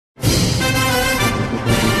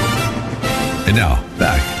And now,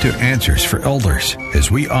 back to Answers for Elders as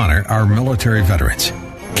we honor our military veterans.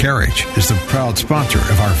 Carriage is the proud sponsor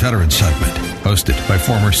of our Veterans segment, hosted by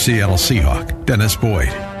former Seattle Seahawk Dennis Boyd.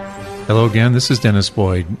 Hello again, this is Dennis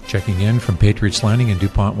Boyd, checking in from Patriots Landing in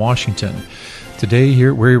DuPont, Washington. Today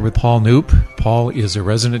here we're with Paul Knoop. Paul is a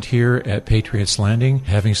resident here at Patriots Landing,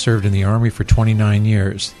 having served in the Army for 29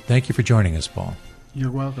 years. Thank you for joining us, Paul.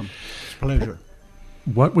 You're welcome. It's a pleasure.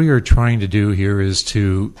 What we are trying to do here is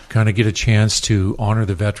to kind of get a chance to honor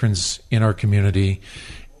the veterans in our community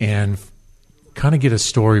and kind of get a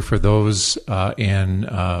story for those in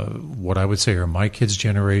what I would say are my kids'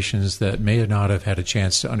 generations that may not have had a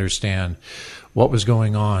chance to understand what was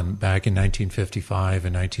going on back in 1955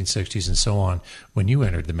 and 1960s and so on when you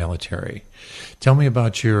entered the military. Tell me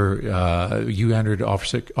about you entered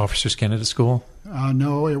Officers Candidate School?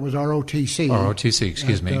 No, it was ROTC. ROTC,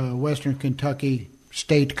 excuse me. Western Kentucky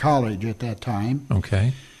State College at that time.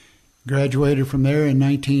 Okay. Graduated from there in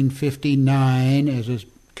 1959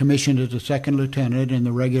 commissioned as a second lieutenant in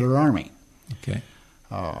the regular Army. Okay.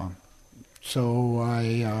 So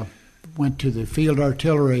I went to the Field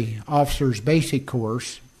Artillery Officers Basic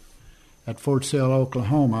Course at Fort Sill,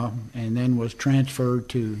 Oklahoma, and then was transferred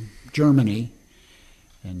to Germany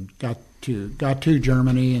and got to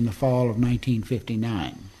Germany in the fall of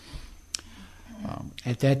 1959.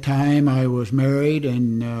 At that time, I was married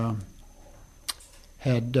and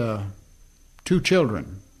had 2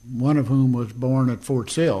 children, one of whom was born at Fort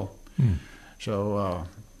Sill. So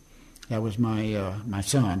that was my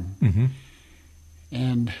son. Mm-hmm.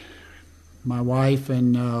 And my wife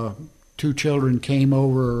and 2 children came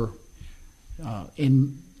over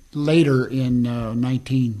in early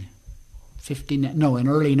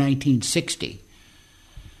 1960.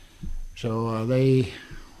 So they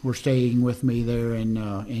were staying with me there in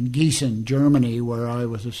Gießen, Germany, where I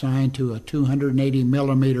was assigned to a 280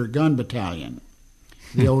 millimeter gun battalion,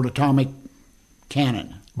 the old atomic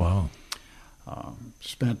cannon. Wow.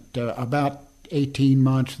 Spent about 18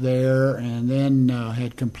 months there, and then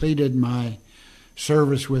had completed my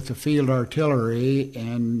service with the Field Artillery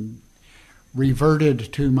and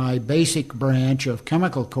reverted to my basic branch of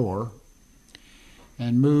Chemical Corps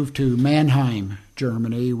and moved to Mannheim,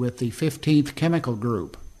 Germany with the 15th Chemical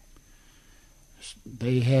Group.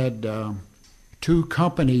 They had 2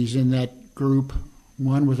 companies in that group.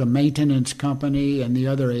 One was a maintenance company and the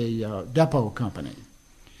other a depot company.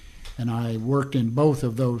 And I worked in both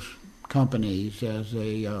of those companies as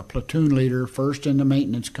a platoon leader, first in the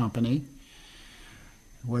maintenance company,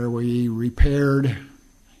 where we repaired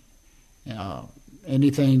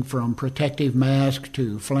anything from protective masks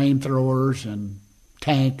to flamethrowers and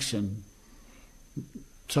tanks and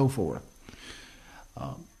so forth.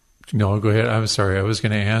 No, go ahead. I'm sorry. I was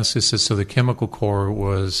going to ask this. So the Chemical Corps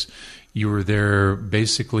you were there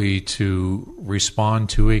basically to respond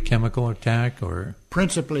to a chemical attack, or?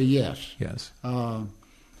 Principally, yes. Yes. That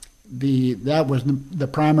was the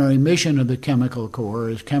primary mission of the Chemical Corps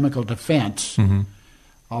is chemical defense. Mm-hmm.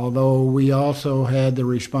 Although we also had the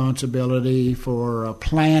responsibility for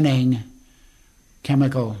planning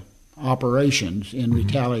chemical operations in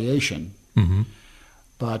retaliation. Mm-hmm.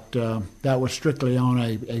 But that was strictly on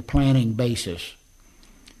a planning basis.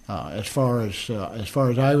 As far as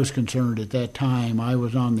I was concerned at that time, I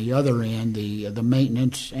was on the other end, the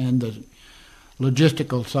maintenance and the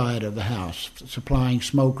logistical side of the house, supplying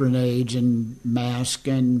smoke grenades and masks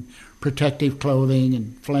and protective clothing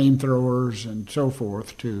and flamethrowers and so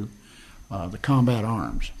forth to the combat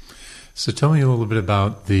arms. So tell me a little bit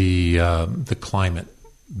about the climate,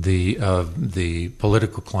 the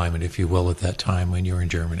political climate, if you will, at that time when you were in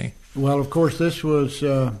Germany. Well, of course, this was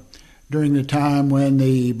during the time when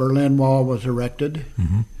the Berlin Wall was erected,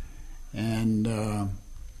 mm-hmm. and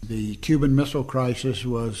the Cuban Missile Crisis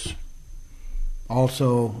was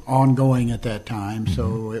also ongoing at that time. Mm-hmm.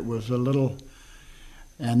 So it was a little,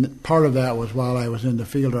 and part of that was while I was in the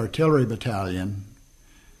Field Artillery Battalion,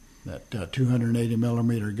 that 280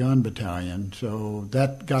 millimeter gun battalion. So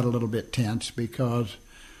that got a little bit tense because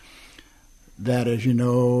that, as you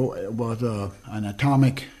know, was an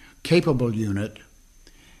atomic capable unit,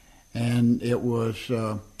 and it was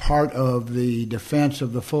part of the defense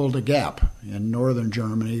of the Fulda Gap in northern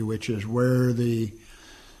Germany, which is where the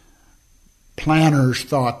planners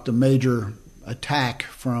thought the major attack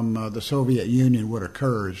from the Soviet Union would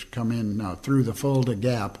occur, is come in through the Fulda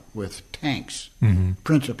Gap with tanks, mm-hmm.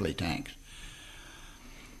 principally tanks.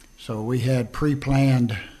 So we had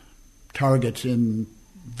pre-planned targets in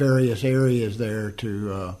various areas there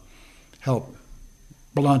to help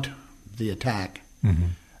blunt the attack, mm-hmm.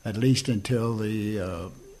 at least until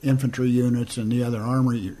the infantry units and the other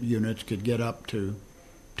armory units could get up to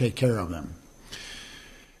take care of them.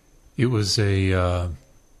 It was a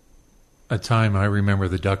time I remember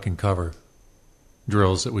the duck and cover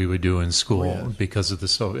drills that we would do in school because of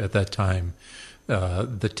at that time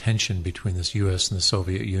the tension between the U.S. and the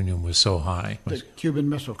Soviet Union was so high. The Cuban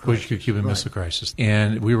Missile Crisis. Missile Crisis.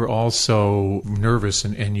 And we were all so nervous,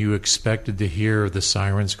 and you expected to hear the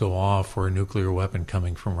sirens go off for a nuclear weapon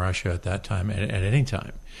coming from Russia at that time, at any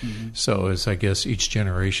time. Mm-hmm. So as I guess each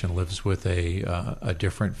generation lives with a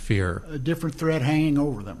different fear. A different threat hanging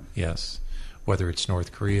over them. Yes. Whether it's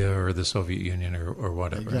North Korea or the Soviet Union or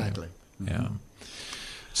whatever. Exactly. Mm-hmm. Yeah.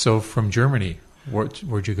 So from Germany,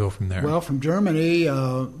 where'd you go from there? Well, from Germany,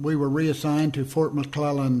 we were reassigned to Fort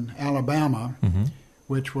McClellan, Alabama, mm-hmm.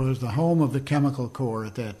 which was the home of the Chemical Corps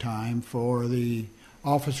at that time for the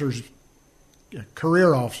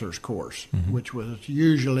career officers course, mm-hmm. which was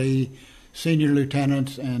usually senior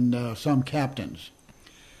lieutenants and some captains.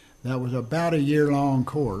 That was about a year-long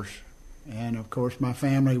course, and of course my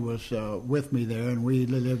family was with me there, and we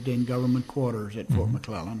lived in government quarters at Fort mm-hmm.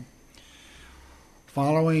 McClellan.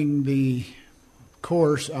 Following the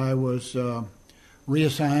course, I was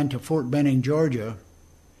reassigned to Fort Benning, Georgia,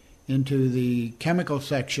 into the chemical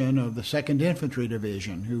section of the 2nd Infantry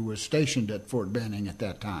Division, who was stationed at Fort Benning at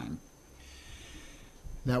that time.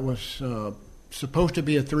 That was supposed to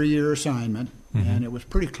be a 3-year assignment, mm-hmm. and it was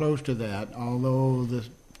pretty close to that, although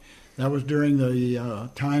that was during the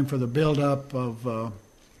time for the buildup of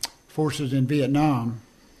forces in Vietnam,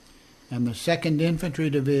 and the 2nd Infantry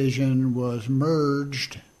Division was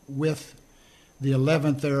merged with the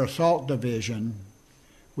 11th Air Assault Division,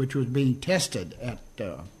 which was being tested at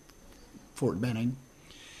Fort Benning.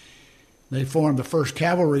 They formed the 1st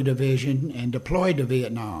Cavalry Division and deployed to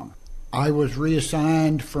Vietnam. I was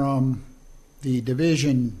reassigned from the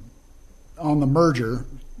division on the merger,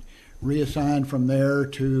 reassigned from there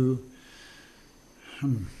to,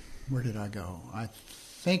 where did I go? I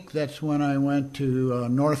think that's when I went to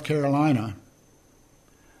North Carolina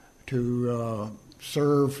to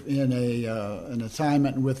serve in an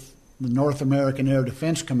assignment with the North American Air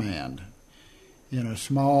Defense Command in a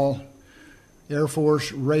small Air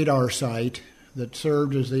Force radar site that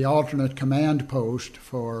served as the alternate command post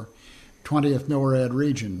for 20th NORAD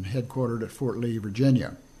region, headquartered at Fort Lee,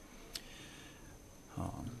 Virginia.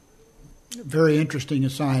 Very interesting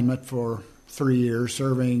assignment for 3 years,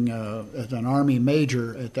 serving as an Army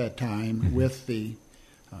major at that time mm-hmm.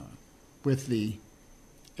 with the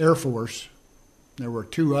Air Force. There were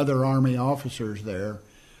 2 other Army officers there,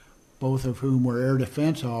 both of whom were air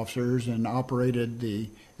defense officers and operated the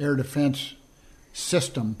air defense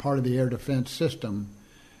system, part of the air defense system,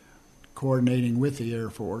 coordinating with the Air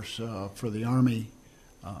Force for the Army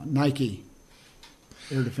Nike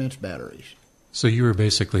air defense batteries. So you were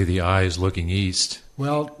basically the eyes looking east.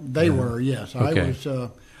 Well, they were, yes. Okay.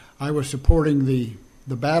 I was supporting the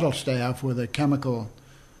battle staff with a chemical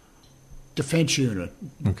defense unit,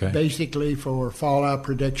 okay. basically for fallout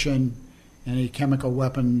prediction, any chemical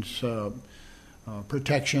weapons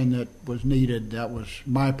protection that was needed. That was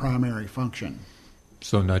my primary function.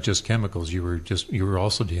 So not just chemicals, you were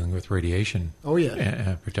also dealing with radiation. Oh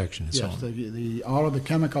yes, protection and yes, so on. All of the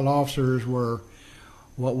chemical officers were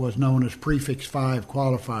what was known as Prefix 5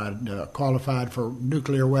 qualified for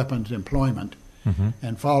nuclear weapons employment mm-hmm.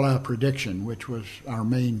 and fallout prediction, which was our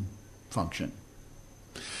main function.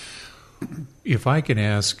 If I can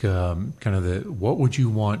ask what would you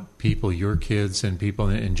want people, your kids and people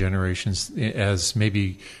in generations, as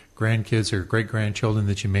maybe grandkids or great-grandchildren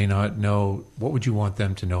that you may not know, what would you want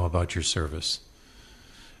them to know about your service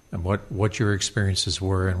and what your experiences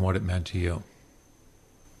were and what it meant to you?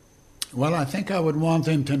 Well, I think I would want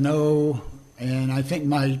them to know, and I think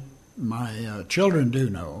my children do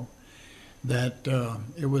know, that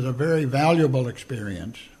it was a very valuable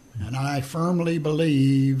experience. And I firmly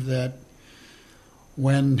believe that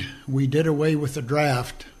when we did away with the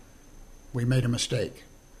draft, we made a mistake.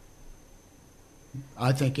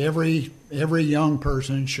 I think every young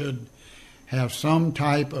person should have some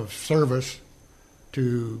type of service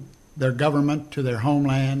to their government, to their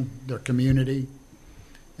homeland, their community,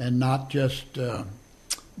 and not just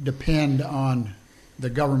depend on the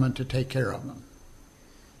government to take care of them.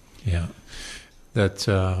 Yeah, that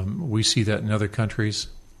we see that in other countries,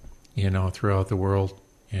 throughout the world,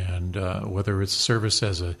 and whether it's service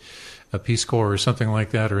as a Peace Corps or something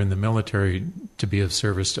like that, or in the military, to be of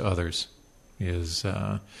service to others is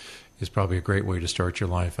probably a great way to start your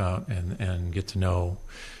life out and get to know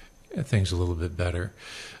things a little bit better.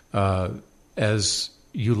 As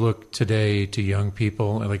you look today to young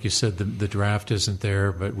people, like you said, the draft isn't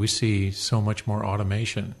there, but we see so much more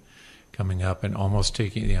automation coming up and almost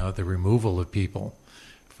taking the removal of people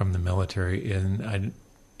from the military. And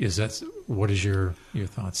what is your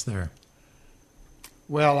thoughts there?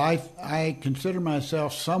 Well, I consider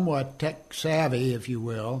myself somewhat tech savvy, if you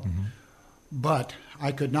will, but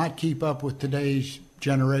I could not keep up with today's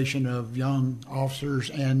generation of young officers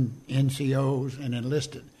and NCOs and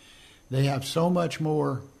enlisted. They have so much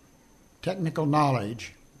more technical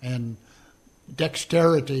knowledge and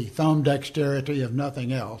dexterity, thumb dexterity, if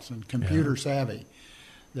nothing else, and computer savvy,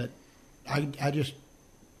 that I just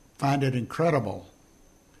find it incredible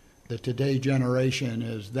that today's generation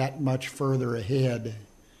is that much further ahead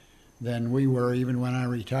than we were even when I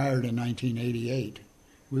retired in 1988.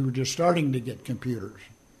 We were just starting to get computers.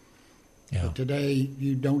 Yeah. But today,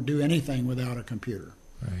 you don't do anything without a computer.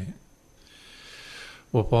 Right.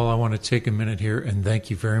 Well, Paul, I want to take a minute here and thank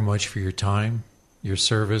you very much for your time, your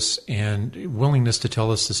service, and willingness to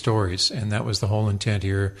tell us the stories. And that was the whole intent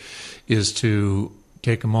here, is to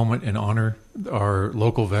take a moment and honor our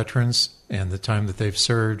local veterans and the time that they've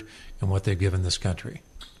served and what they've given this country.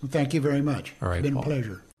 Well, thank you very much. All right, it's been Paul. a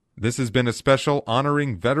pleasure. This has been a special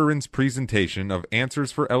Honoring Veterans presentation of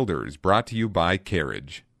Answers for Elders, brought to you by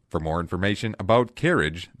Carriage. For more information about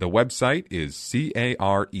Carriage, the website is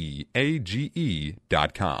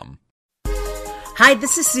careage.com. Hi,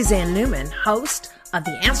 this is Suzanne Newman, host of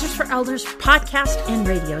the Answers for Elders podcast and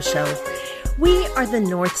radio show. We are the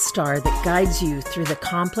North Star that guides you through the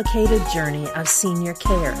complicated journey of senior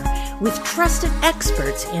care with trusted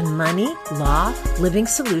experts in money, law, living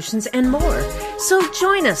solutions, and more. So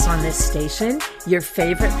join us on this station, your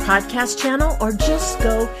favorite podcast channel, or just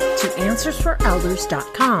go to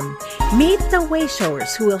AnswersForElders.com. Meet the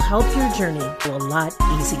Wayshowers who will help your journey go a lot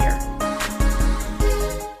easier.